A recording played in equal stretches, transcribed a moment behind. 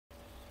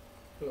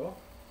Hello.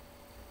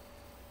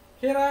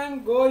 Here I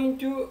am going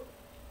to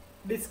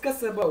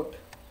discuss about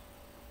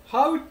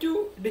how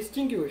to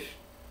distinguish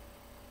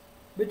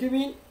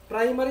between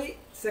primary,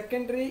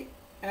 secondary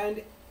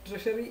and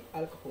tertiary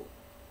alcohol.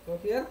 So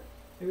here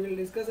we will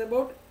discuss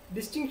about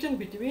distinction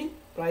between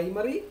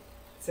primary,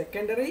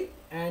 secondary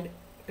and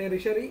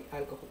tertiary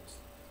alcohols.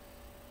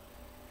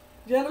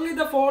 Generally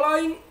the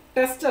following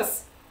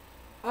tests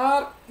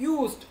are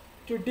used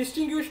to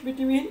distinguish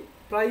between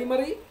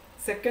primary,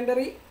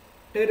 secondary,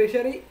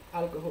 tertiary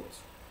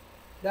alcohols.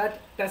 That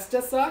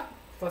tests are: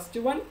 first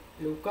one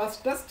Lucas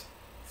test,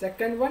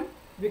 second one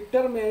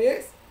Victor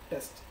Meyer's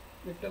test.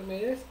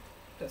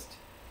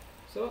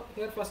 So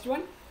here first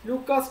one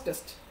Lucas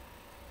test.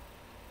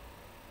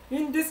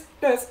 In this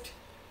test,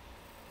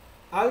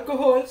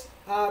 alcohols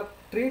are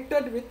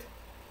treated with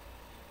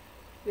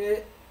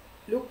a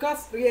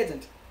Lucas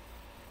reagent.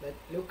 That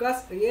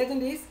Lucas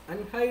reagent is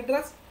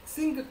anhydrous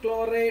zinc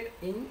chloride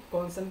in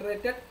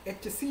concentrated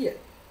HCl.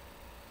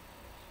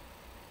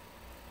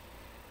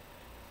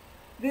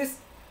 This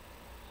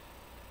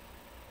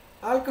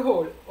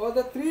alcohol, or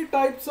the three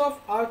types of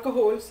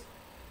alcohols,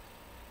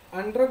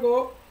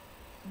 undergo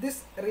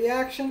this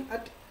reaction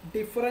at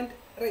different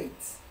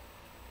rates.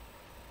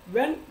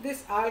 When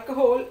this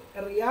alcohol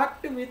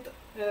reacted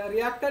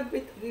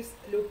with this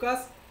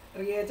Lucas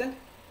reagent,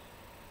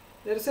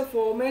 there is a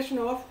formation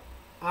of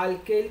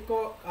alkyl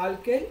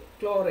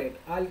chloride.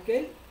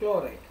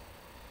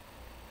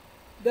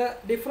 The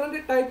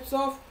different types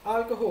of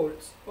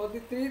alcohols, or the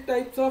three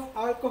types of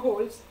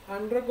alcohols,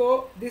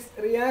 undergo this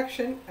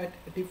reaction at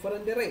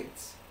different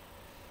rates.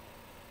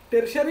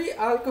 Tertiary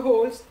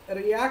alcohols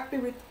react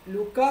with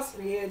Lucas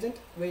reagent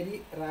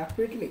very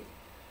rapidly.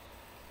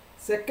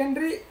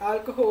 Secondary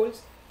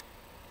alcohols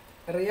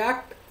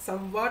react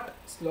somewhat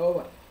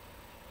slower.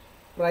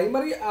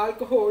 Primary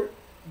alcohol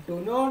do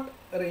not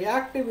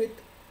react with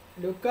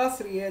Lucas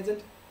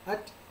reagent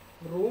at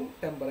room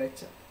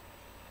temperature.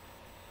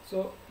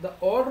 So the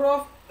order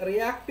of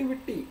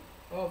reactivity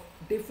of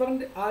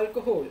different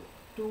alcohol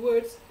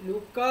towards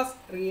Lucas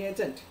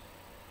reagent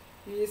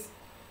is: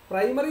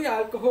 primary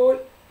alcohol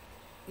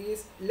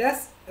is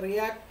less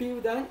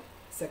reactive than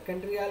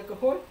secondary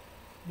alcohol.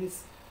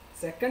 This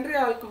secondary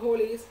alcohol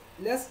is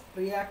less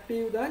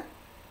reactive than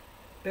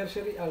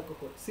tertiary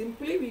alcohol.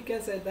 Simply we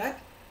can say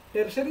that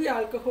tertiary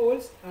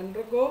alcohols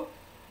undergo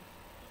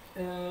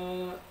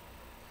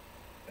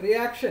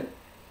reaction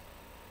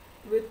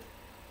with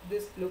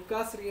this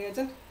Lucas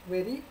reagent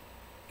very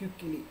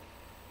quickly.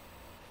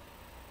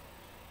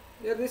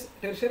 Here this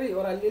tertiary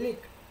or allylic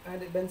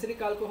and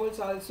benzylic alcohols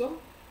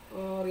also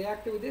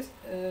react with this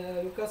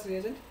Lucas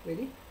reagent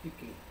very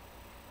quickly.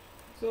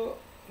 So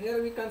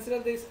here we consider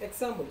these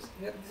examples.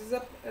 Here this is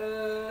a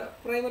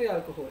primary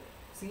alcohol,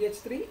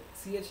 CH3,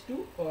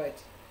 CH2,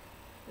 OH,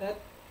 that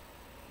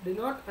do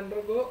not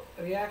undergo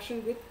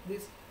reaction with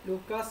this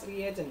Lucas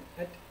reagent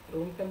at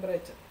room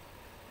temperature.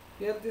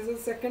 Here this is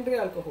secondary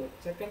alcohol,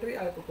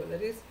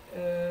 that is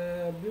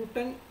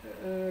butane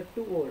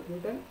 2-ol.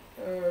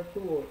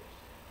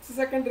 It's a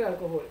secondary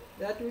alcohol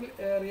that will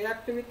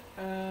react with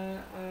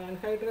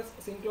anhydrous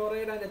zinc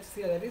chloride and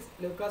HCl, that is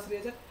Lucas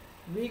reagent.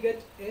 We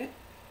get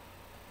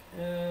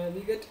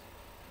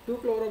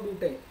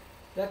 2-chlorobutane.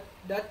 That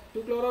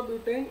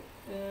 2-chlorobutane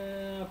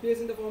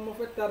appears in the form of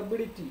a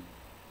turbidity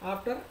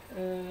after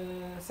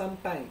some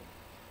time.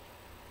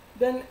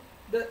 Then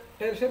the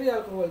tertiary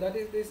alcohol, that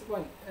is this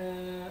one,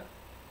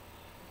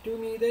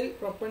 2-methyl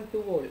propan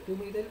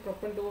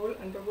 2-ol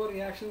undergo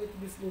reaction with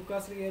this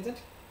Lucas reagent.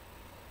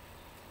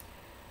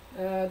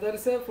 There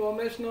is a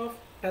formation of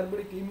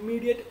turbidity,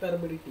 immediate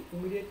turbidity.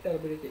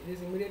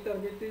 This immediate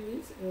turbidity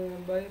means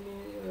by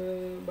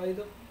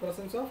the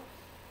presence of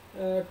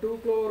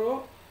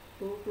 2-methyl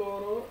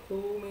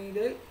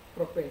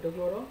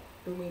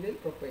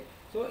propane.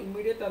 So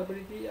immediate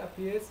turbidity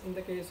appears in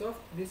the case of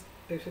this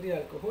tertiary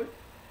alcohol.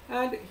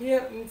 And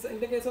here in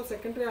the case of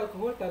secondary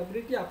alcohol,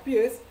 turbidity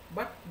appears,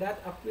 but that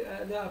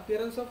the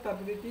appearance of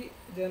turbidity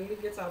generally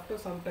gets after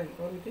some time,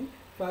 or within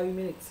 5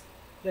 minutes.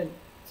 Then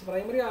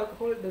primary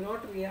alcohol do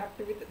not react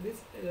with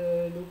this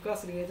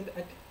Lucas reagent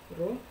at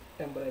room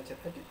temperature.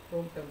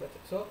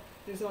 So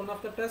this is one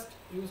of the tests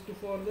used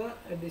for the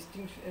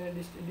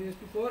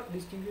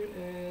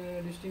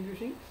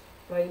distinguishing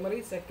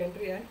primary,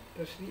 secondary and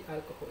tertiary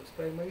alcohols.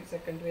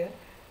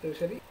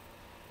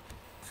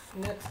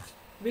 Next,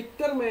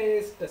 Victor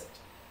Meyer's test.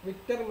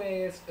 Victor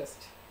Meyer's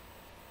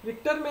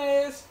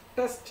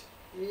test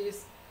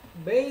is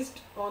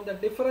based on the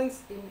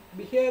difference in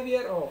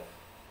behavior of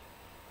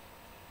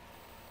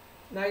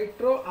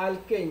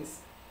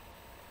nitroalkanes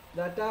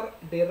that are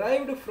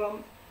derived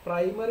from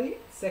primary,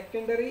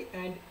 secondary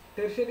and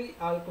tertiary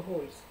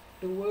alcohols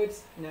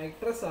towards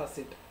nitrous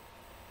acid.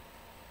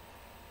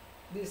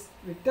 This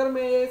Victor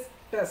Meyer's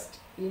test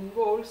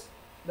involves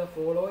the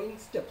following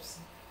steps.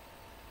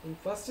 In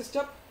first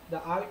step,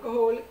 the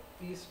alcohol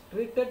is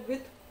treated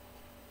with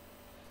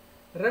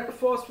red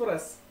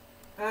phosphorus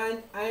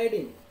and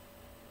iodine.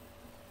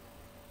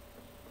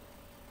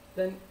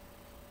 Then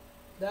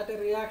that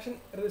reaction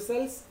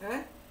results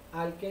in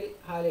alkyl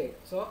halide.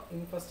 So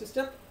in first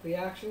step,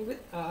 reaction with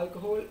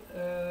alcohol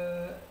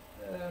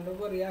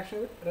undergo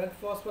reaction with red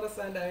phosphorus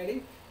and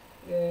iodine,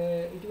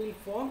 it will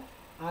form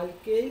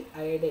alkyl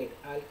iodide,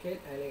 alkyl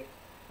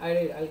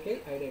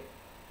iodide.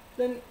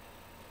 Then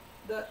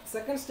the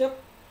second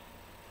step,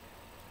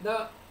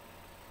 the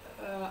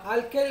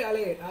alkyl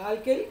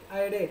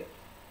iodide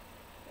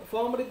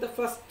formed in the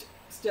first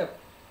step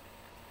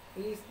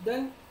is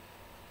then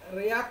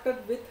reacted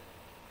with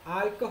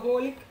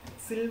alcoholic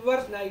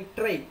silver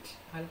nitrate,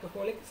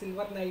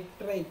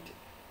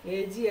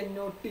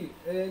 AgNO2,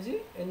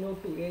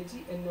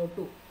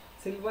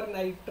 silver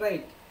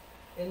nitrate,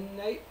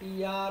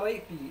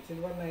 NiTrite,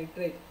 silver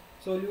nitrate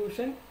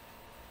solution.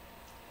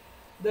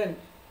 Then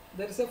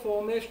there is a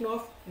formation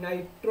of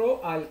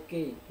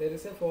nitroalkane.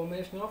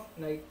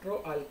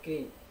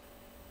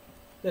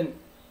 Then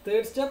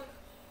third step,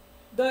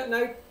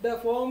 the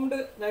formed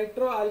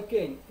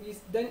nitroalkane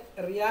is then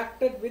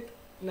reacted with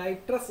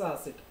nitrous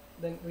acid.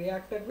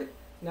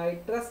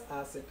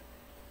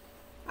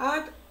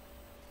 And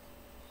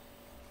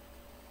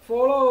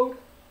followed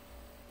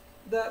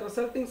the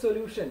resulting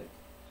solution.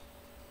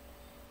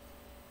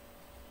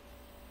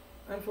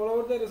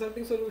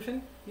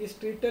 Is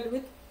treated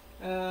with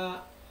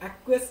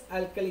aqueous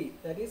alkali,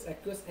 that is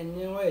aqueous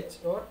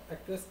NaOH or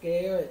aqueous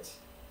KOH.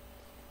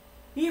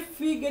 If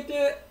we get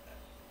a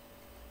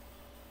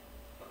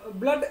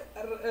blood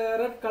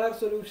red color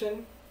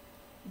solution,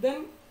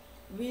 then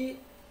we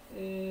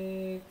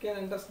can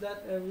understand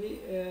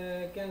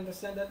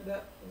that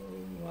the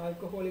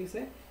alcohol is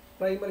a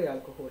primary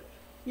alcohol.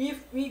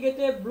 If we get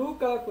a blue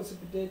color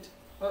precipitate,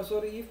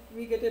 if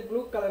we get a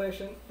blue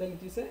coloration, then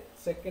it is a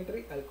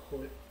secondary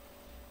alcohol.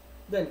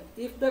 Then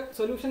if the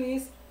solution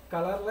is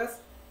colorless,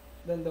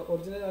 then the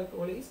original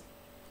alcohol is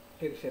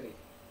tertiary.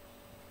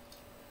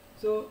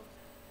 So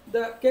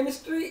the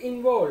chemistry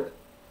involved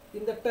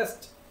in the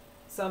test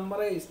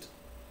summarized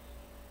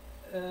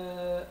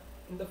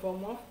in the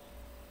form of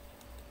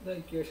the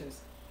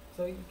equations.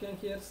 So you can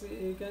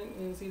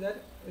see that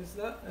is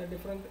the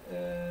different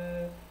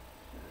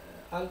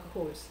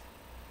alcohols,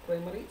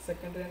 primary,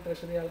 secondary and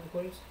tertiary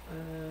alcohols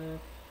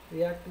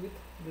react with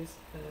this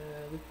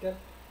Victor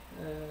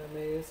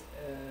Meyer's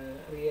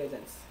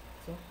reagents.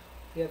 So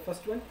here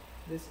first one,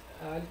 this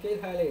alkyl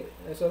halide,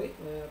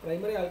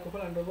 primary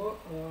alcohol undergo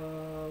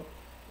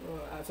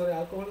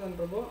alcohol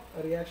undergo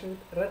a reaction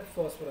with red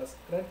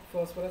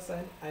phosphorus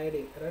and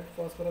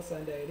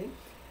iodine.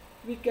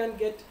 We can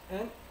get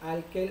an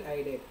alkyl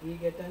iodide.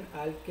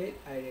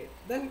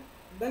 Then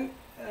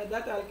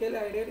that alkyl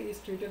iodide is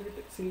treated with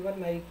silver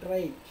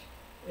nitrate,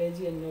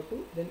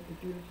 AgNO2. Then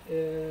it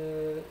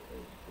will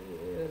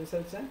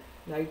results in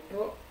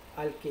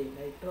nitroalkane.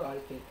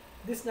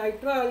 This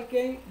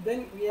nitroalkane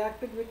then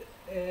reacted with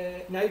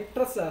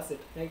nitrous acid.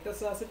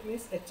 Nitrous acid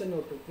means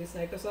HNO2. This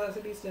nitrous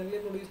acid is generally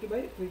produced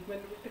by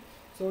treatment with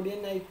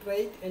sodium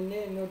nitrate,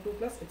 NaNO2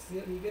 plus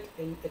HCl. We get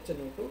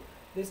HNO2.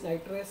 This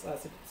nitrous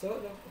acid. So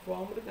the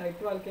formed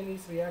nitroalkane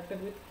is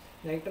reacted with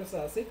nitrous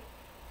acid.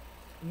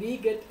 We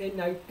get a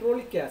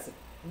nitrolic acid.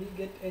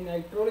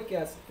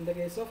 In the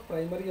case of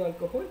primary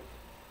alcohol,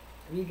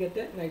 we get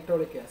a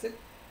nitrolic acid.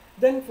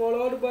 Then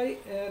followed by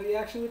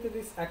reaction with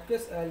this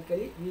aqueous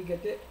alkali, we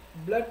get a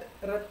blood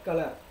red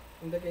color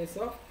in the case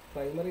of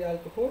primary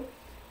alcohol.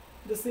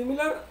 The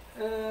similar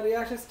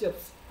reaction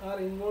steps are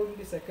involved in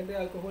the secondary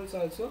alcohols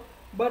also,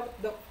 but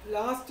the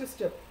last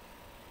step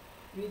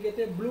we get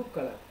a blue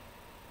color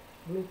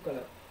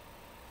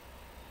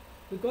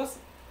because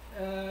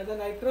the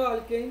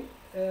nitroalkane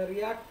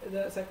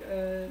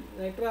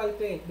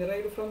nitroalkane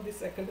derived from this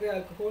secondary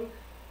alcohol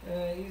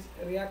is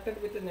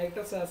reacted with the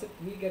nitrous acid.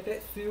 We get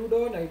a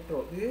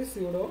pseudo-nitro.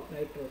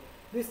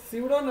 This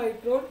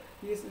pseudo-nitro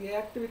is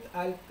reacted with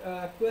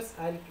aqueous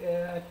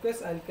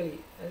alkali.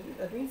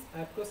 That means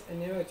aqueous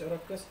NaOH or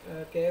aqueous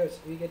KOH.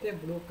 We get a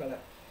blue color.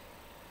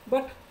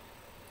 But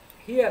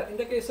here, in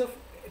the case of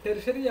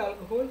tertiary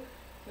alcohol,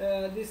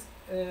 this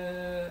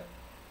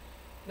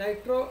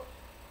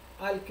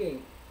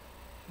nitroalkane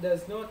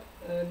does not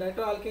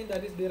nitroalkane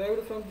that is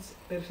derived from this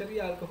tertiary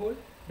alcohol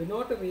do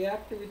not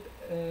react with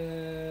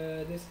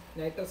this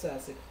nitrous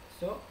acid.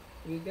 So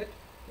we get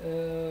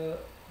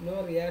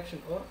no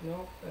reaction or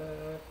no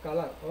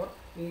color, or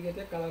we get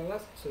a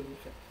colorless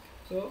solution.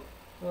 So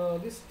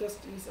this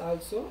test is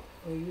also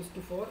used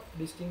for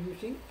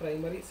distinguishing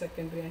primary,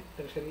 secondary and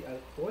tertiary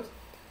alcohols.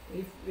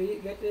 If we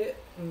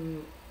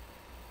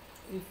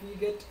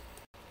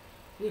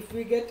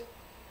get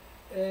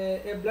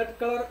a blood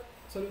color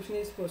solution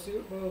is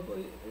pursued,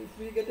 if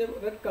we get a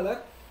red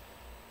color,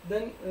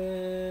 then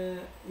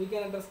we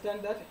can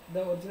understand that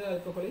the original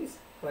alcohol is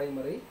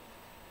primary.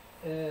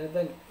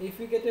 Then if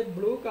we get a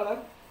blue color,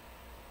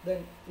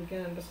 then we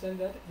can understand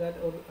that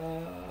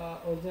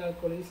original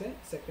alcohol is a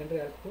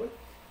secondary alcohol.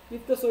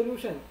 If the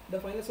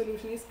final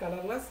solution is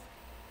colorless,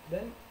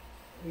 then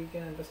we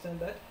can understand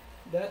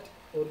that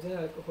original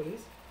alcohol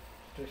is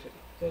tertiary.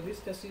 So this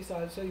test is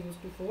also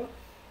used for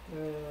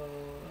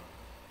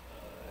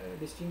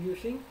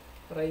distinguishing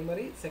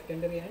primary,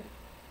 secondary and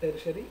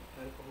tertiary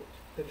alcohols.